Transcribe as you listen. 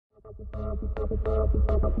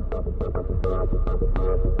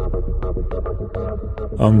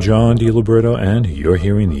I'm John DiLiberto, and you're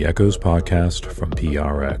hearing the Echoes podcast from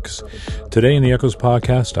PRX. Today in the Echoes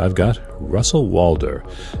podcast, I've got Russel Walder.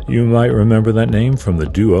 You might remember that name from the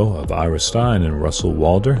duo of Ira Stein and Russel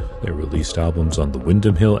Walder. They released albums on the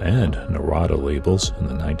Windham Hill and Narada labels in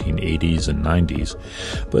the 1980s and 90s.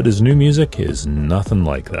 But his new music is nothing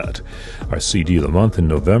like that. Our CD of the month in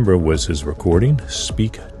November was his recording,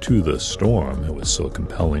 Speak to the Storm. It was so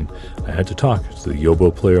compelling, I had to talk to the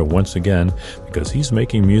Yobo player once again because he's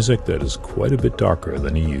making music that is quite a bit darker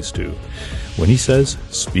than he used to. When he says,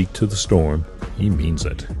 speak to the storm, he means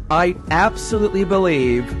it. I absolutely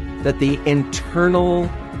believe that the internal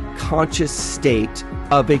conscious state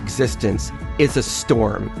of existence is a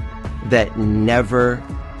storm that never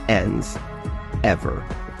ends, ever.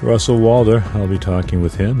 Russel Walder, I'll be talking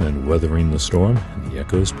with him and Weathering the Storm in the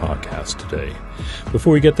Echoes podcast today.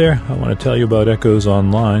 Before we get there, I want to tell you about Echoes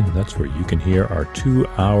Online. That's where you can hear our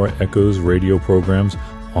 2-hour Echoes radio programs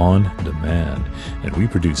on demand. And we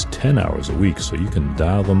produce 10 hours a week, so you can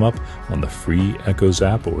dial them up on the free Echoes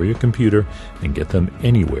app or your computer and get them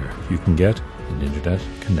anywhere you can get an internet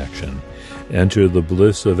connection. Enter the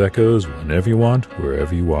bliss of Echoes whenever you want,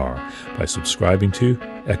 wherever you are, by subscribing to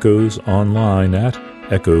Echoes Online at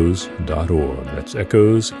echoes.org. That's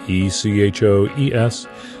Echoes, ECHOES.org,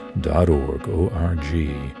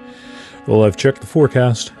 O-R-G. Well, I've checked the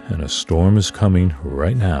forecast, and a storm is coming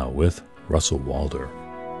right now with Russel Walder.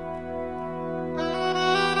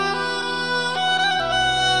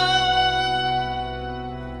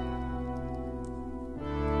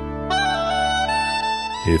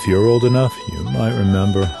 If you're old enough, you might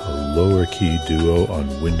remember a lower-key duo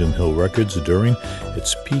on Windham Hill Records during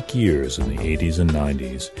its peak years in the 80s and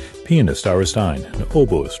 90s. Pianist Ira Stein and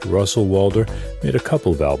oboist Russel Walder made a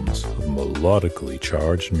couple of albums of melodically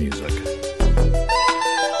charged music.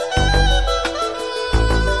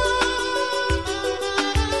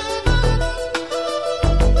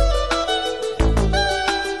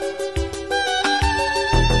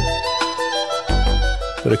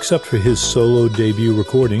 But except for his solo debut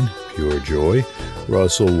recording, Pure Joy,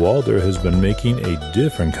 Russel Walder has been making a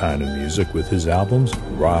different kind of music with his albums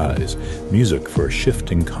Rise, music for a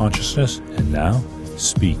shifting consciousness, and now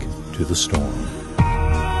Speak to the Storm.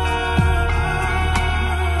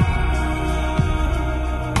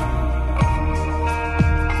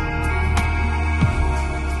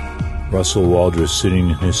 Russel Walder is sitting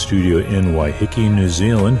in his studio in Waiheke, New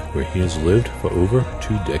Zealand, where he has lived for over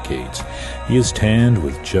 2 decades. He is tanned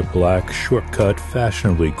with jet black, short-cut,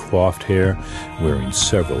 fashionably coiffed hair, wearing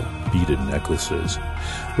several beaded necklaces.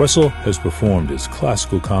 Russel has performed his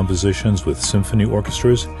classical compositions with symphony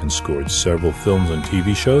orchestras and scored several films and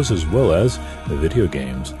TV shows as well as video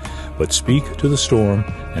games. But Speak to the Storm,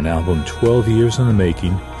 an album 12 years in the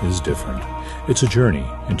making, is different. It's a journey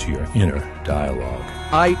into your inner dialogue.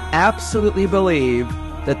 I absolutely believe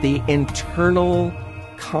that the internal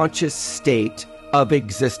conscious state of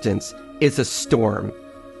existence is a storm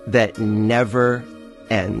that never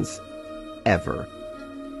ends, ever.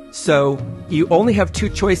 So you only have 2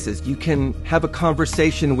 choices. You can have a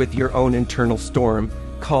conversation with your own internal storm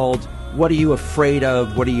called, what are you afraid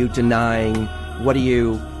of? What are you denying? What are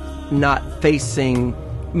you not facing?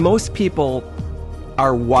 Most people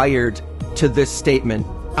are wired to this statement,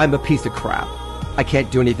 I'm a piece of crap. I can't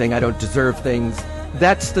do anything. I don't deserve things.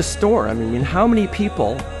 That's the storm. I mean, how many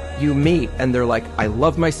people you meet and they're like, I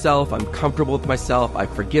love myself. I'm comfortable with myself. I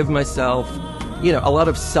forgive myself. You know, a lot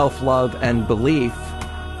of self-love and belief.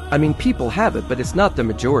 I mean, people have it, but it's not the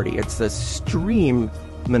majority. It's the extreme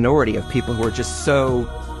minority of people who are just so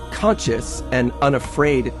conscious and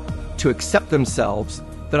unafraid to accept themselves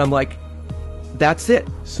that I'm like, that's it.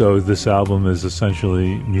 So this album is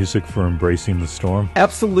essentially music for embracing the storm?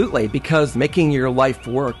 Absolutely, because making your life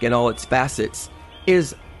work in all its facets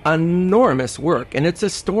is enormous work, and it's a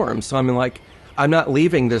storm. So I mean, like, I'm not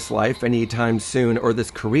leaving this life anytime soon or this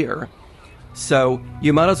career. So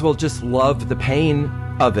you might as well just love the pain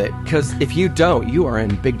of it, because if you don't, you are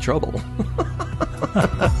in big trouble.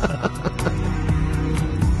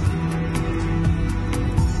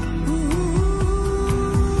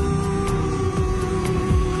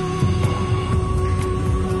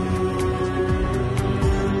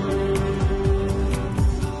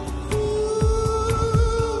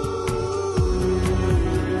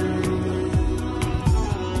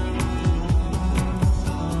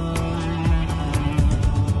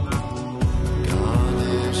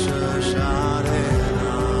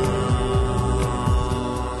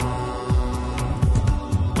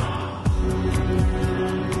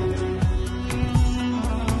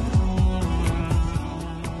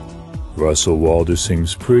 Russel Walder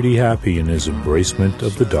seems pretty happy in his embracement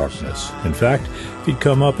of the darkness. In fact, if he'd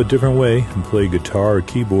come up a different way and play guitar or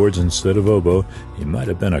keyboards instead of oboe, he might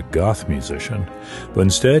have been a goth musician. But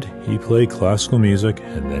instead, he played classical music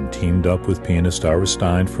and then teamed up with pianist Ira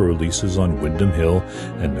Stein for releases on Windham Hill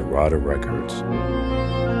and Narada Records.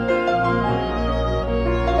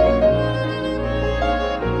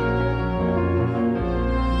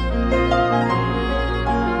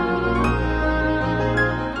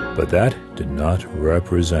 But that did not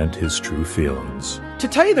represent his true feelings. To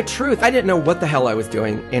tell you the truth, I didn't know what the hell I was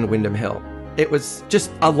doing in Windham Hill. It was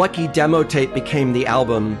just a lucky demo tape became the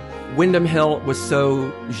album. Windham Hill was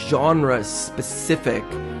so genre-specific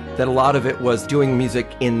that a lot of it was doing music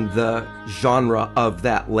in the genre of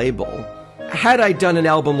that label. Had I done an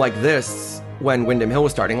album like this when Windham Hill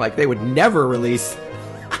was starting, like they would never release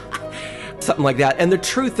something like that. And the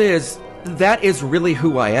truth is, that is really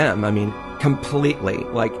who I am. I mean, completely.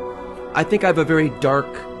 Like, I think I have a very dark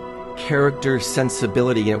character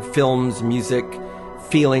sensibility. You know, films, music,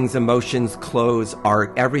 feelings, emotions, clothes,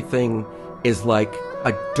 art, everything is like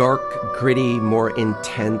a dark, gritty, more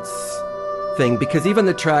intense thing. Because even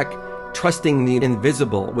the track Trusting the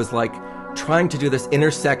Invisible was like trying to do this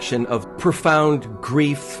intersection of profound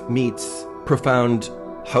grief meets profound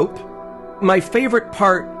hope. My favorite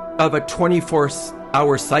part of a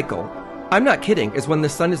 24-hour cycle, I'm not kidding, is when the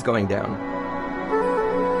sun is going down.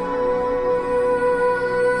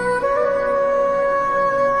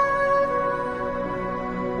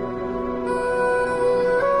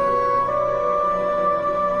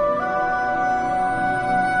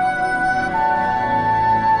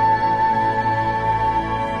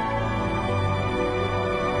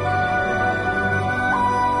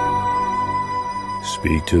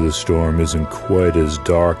 Speak to the Storm isn't quite as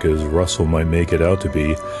dark as Russel might make it out to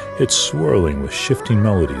be. It's swirling with shifting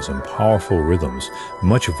melodies and powerful rhythms,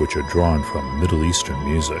 much of which are drawn from Middle Eastern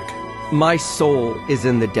music. My soul is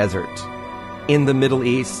in the desert, in the Middle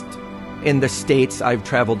East, in the States. I've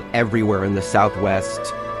traveled everywhere in the Southwest,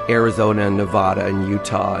 Arizona and Nevada and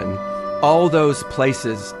Utah, and all those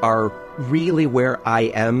places are really where I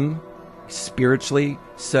am spiritually.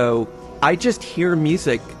 So I just hear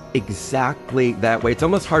music exactly that way. It's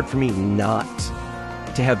almost hard for me not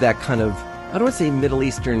to have that kind of, I don't want to say Middle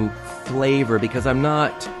Eastern flavor, because I'm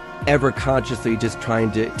not ever consciously just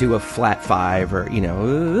trying to do a flat five or, you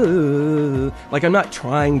know, like I'm not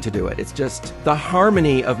trying to do it. It's just the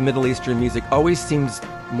harmony of Middle Eastern music always seems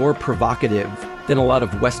more provocative than a lot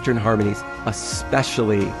of Western harmonies,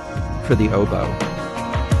 especially for the oboe.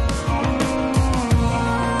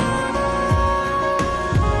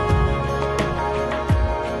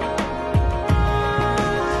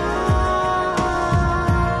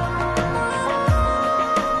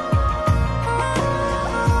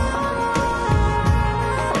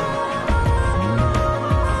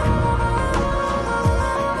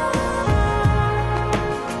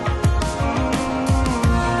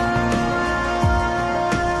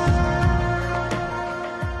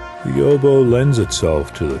 The oboe lends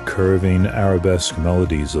itself to the curving arabesque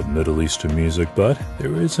melodies of Middle Eastern music, but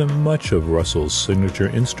there isn't much of Russel's signature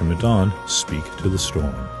instrument on Speak to the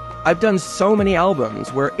Storm. I've done so many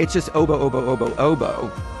albums where it's just oboe, oboe, oboe,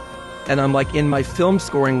 oboe. And I'm like in my film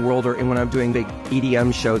scoring world, or when I'm doing big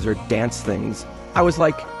EDM shows or dance things, I was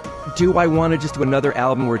like, do I want to just do another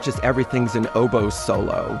album where just everything's an oboe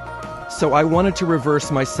solo? So I wanted to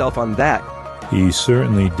reverse myself on that. He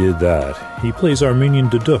certainly did that. He plays Armenian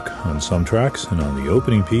duduk on some tracks, and on the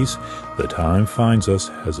opening piece, The Time Finds Us,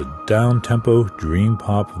 has a down-tempo dream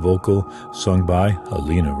pop vocal sung by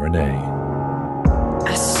Alina Renee.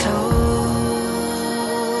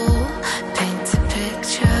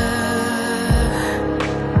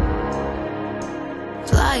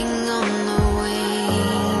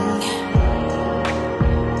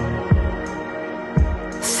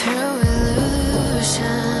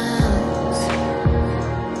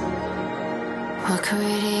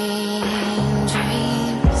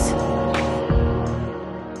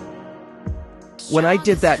 When I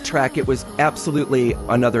did that track, it was absolutely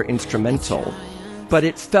another instrumental, but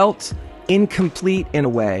it felt incomplete in a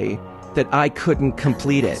way that I couldn't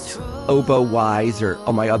complete it, oboe-wise or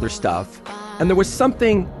all my other stuff. And there was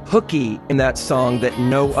something hooky in that song that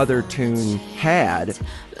no other tune had.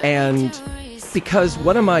 And because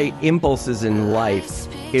one of my impulses in life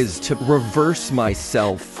is to reverse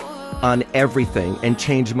myself on everything and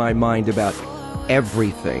change my mind about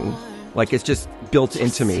everything, like it's just built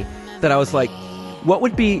into me, that I was like, what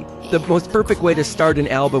would be the most perfect way to start an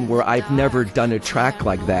album where I've never done a track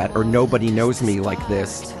like that or nobody knows me like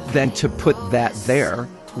this than to put that there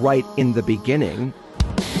right in the beginning.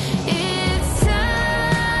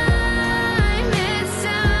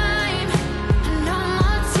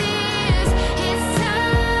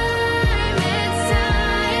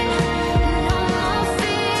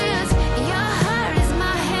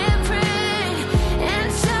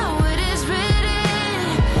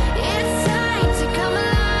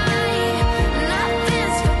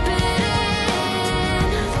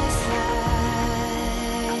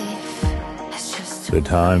 The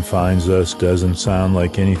Time Finds Us doesn't sound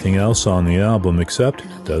like anything else on the album, except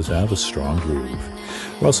it does have a strong groove.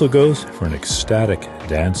 Russel goes for an ecstatic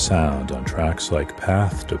dance sound on tracks like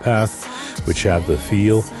Path to Path, which have the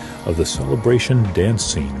feel of the celebration dance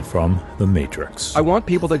scene from The Matrix. I want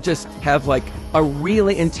people to just have like a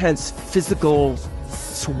really intense physical,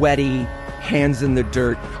 sweaty, hands in the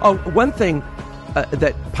dirt. Oh, one thing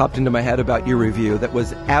that popped into my head about your review that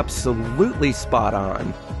was absolutely spot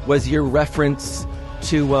on was your reference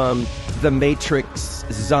to The Matrix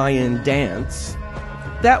Zion dance.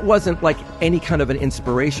 That wasn't like any kind of an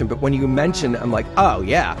inspiration, but when you mentioned it, I'm like, oh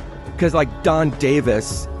yeah, because like Don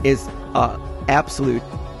Davis is absolute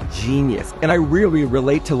genius, and I really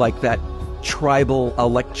relate to like that tribal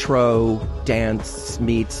electro dance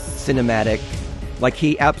meets cinematic. Like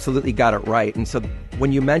he absolutely got it right, and so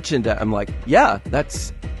when you mentioned it, I'm like, yeah,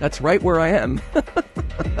 that's right where I am.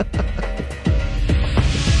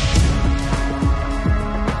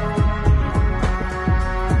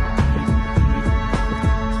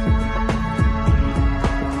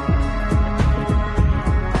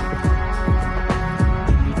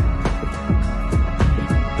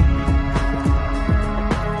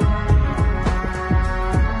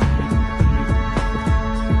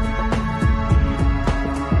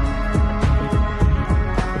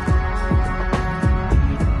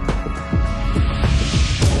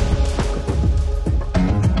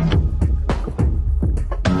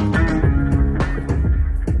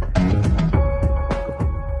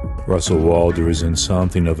 Russel Walder is in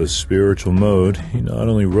something of a spiritual mode. He not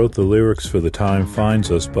only wrote the lyrics for The Time Finds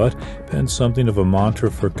Us, but penned something of a mantra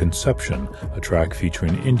for Conception, a track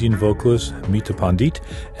featuring Indian vocalist Mita Pandit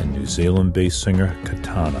and New Zealand-based singer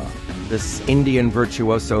Katana. This Indian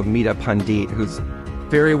virtuoso Mita Pandit, who's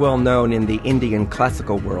very well known in the Indian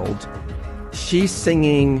classical world, she's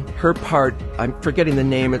singing her part, I'm forgetting the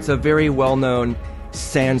name, it's a very well-known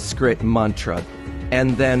Sanskrit mantra.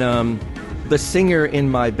 And then the singer in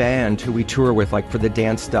my band, who we tour with, like for the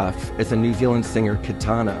dance stuff, is a New Zealand singer,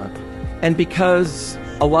 Katana. And because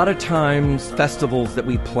a lot of times festivals that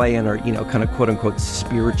we play in are, kind of quote-unquote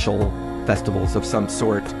spiritual festivals of some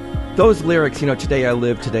sort, those lyrics, today I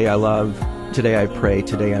live, today I love, today I pray,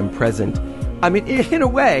 today I'm present. I mean, in a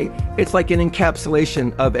way, it's like an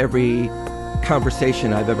encapsulation of every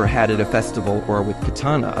conversation I've ever had at a festival or with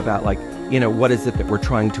Katana about like, what is it that we're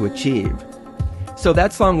trying to achieve? So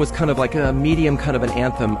that song was kind of like a medium kind of an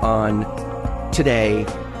anthem on today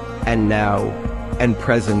and now and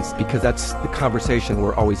presence, because that's the conversation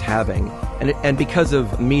we're always having. And because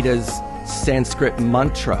of Mita's Sanskrit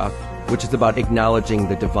mantra, which is about acknowledging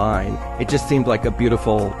the divine, it just seemed like a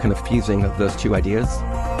beautiful kind of fusing of those two ideas.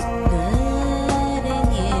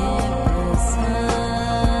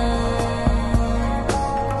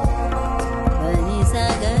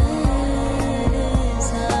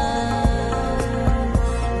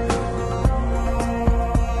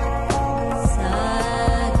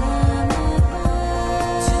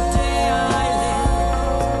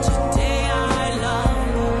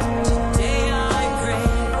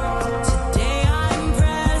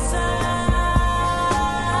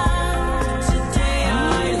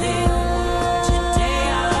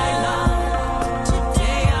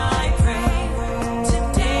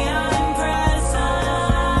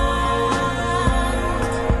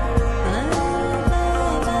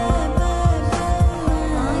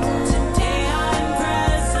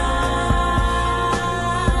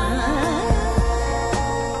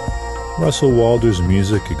 Russel Walder's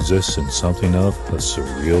music exists in something of a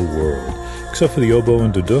surreal world. Except for the oboe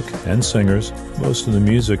and duduk and singers, most of the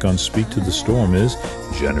music on Speak to the Storm is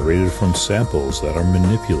generated from samples that are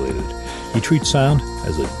manipulated. He treats sound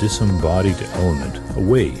as a disembodied element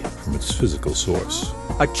away from its physical source.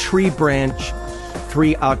 A tree branch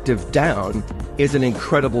 3 octaves down is an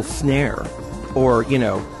incredible snare, or,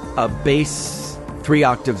 a bass 3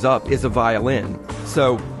 octaves up is a violin.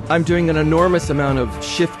 So I'm doing an enormous amount of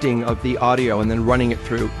shifting of the audio and then running it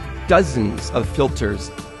through dozens of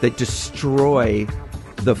filters that destroy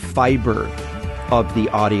the fiber of the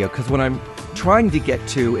audio. Because what I'm trying to get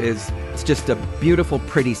to is it's just a beautiful,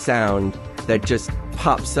 pretty sound that just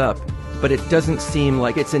pops up, but it doesn't seem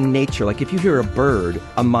like it's in nature. Like if you hear a bird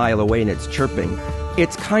a mile away and it's chirping,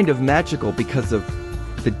 it's kind of magical because of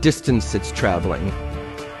the distance it's traveling.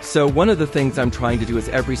 So one of the things I'm trying to do is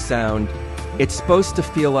every sound, it's supposed to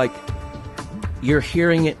feel like you're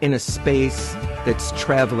hearing it in a space that's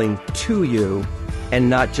traveling to you and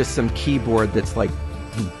not just some keyboard that's like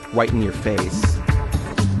right in your face.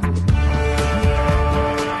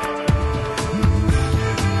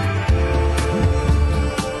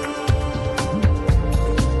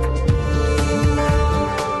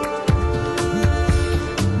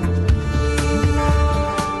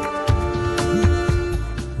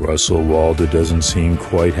 Russel Walder doesn't seem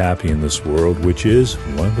quite happy in this world, which is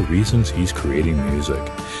one of the reasons he's creating music.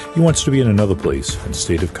 He wants to be in another place, in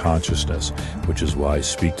state of consciousness, which is why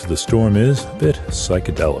Speak to the Storm is a bit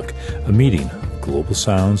psychedelic, a meeting of global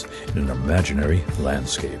sounds in an imaginary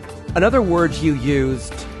landscape. Another word you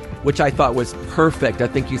used, which I thought was perfect, I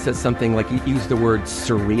think you said something like you used the word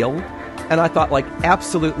surreal, and I thought like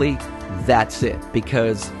absolutely that's it,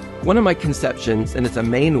 because one of my conceptions, and it's a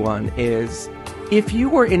main one, is if you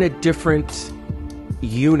were in a different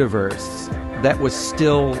universe that was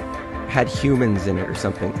still had humans in it or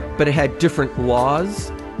something, but it had different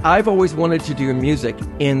laws, I've always wanted to do music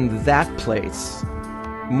in that place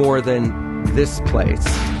more than this place.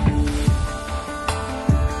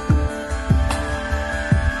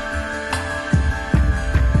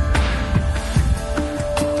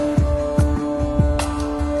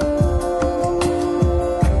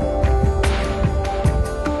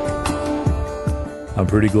 I'm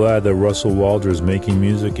pretty glad that Russel Walder is making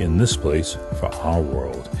music in this place for our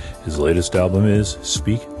world. His latest album is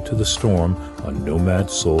Speak to the Storm on Nomad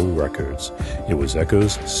Soul Records. It was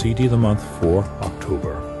Echo's CD of the Month for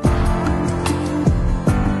October.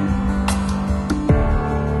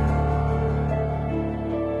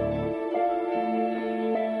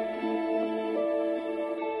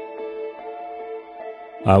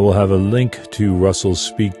 I will have a link to Russel's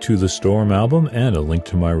Speak to the Storm album and a link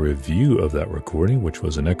to my review of that recording, which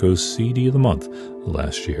was an Echoes CD of the Month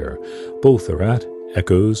last year. Both are at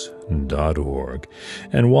echoes.org.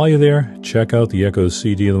 And while you're there, check out the Echoes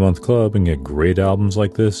CD of the Month Club and get great albums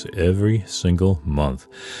like this every single month.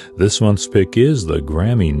 This month's pick is the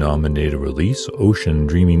Grammy-nominated release Ocean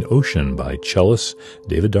Dreaming Ocean by cellists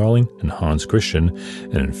David Darling and Hans Christian.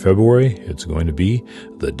 And in February, it's going to be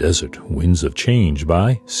The Desert Winds of Change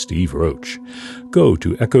by Steve Roach. Go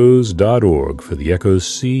to echoes.org for the Echoes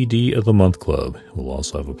CD of the Month Club. We'll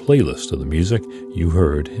also have a playlist of the music you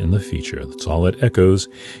heard in the feature. That's all at Echoes,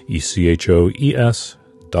 echoes.org,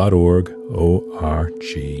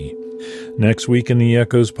 O-R-G. Next week in the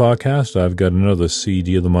Echoes podcast, I've got another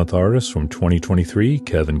CD of the Month artist from 2023,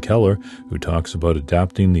 Kevin Keller, who talks about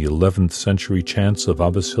adapting the 11th century chants of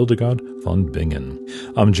Abbess Hildegard von Bingen.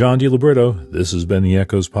 I'm John DiLiberto. This has been the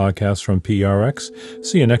Echoes podcast from PRX.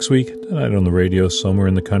 See you next week, tonight on the radio somewhere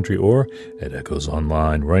in the country or at Echoes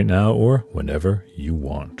Online right now or whenever you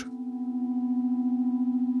want.